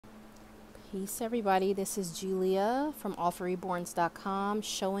Peace, everybody. This is Julia from allforreborns.com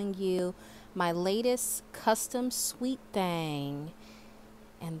showing you my latest custom sweet thing.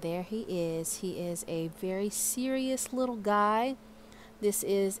 And there he is. He is a very serious little guy. This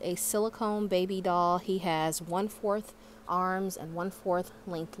is a silicone baby doll. He has 1/4 arms and 1/4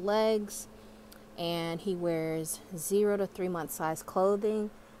 length legs. And he wears 0 to 3 month size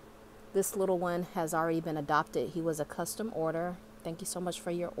clothing. This little one has already been adopted. He was a custom order. Thank you so much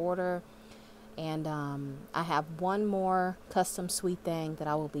for your order. And I have one more custom sweet thing that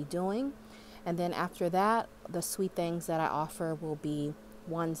I will be doing, and then after that, the sweet things that I offer will be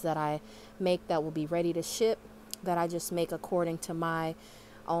ones that I make that will be ready to ship, that I just make according to my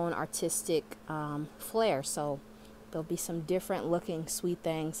own artistic flair. So there'll be some different looking sweet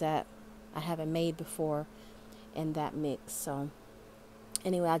things that I haven't made before in that mix. So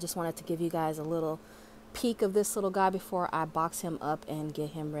anyway, I just wanted to give you guys a little peek of this little guy before I box him up and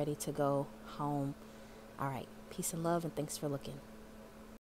get him ready to go home. All right, peace and love, and thanks for looking.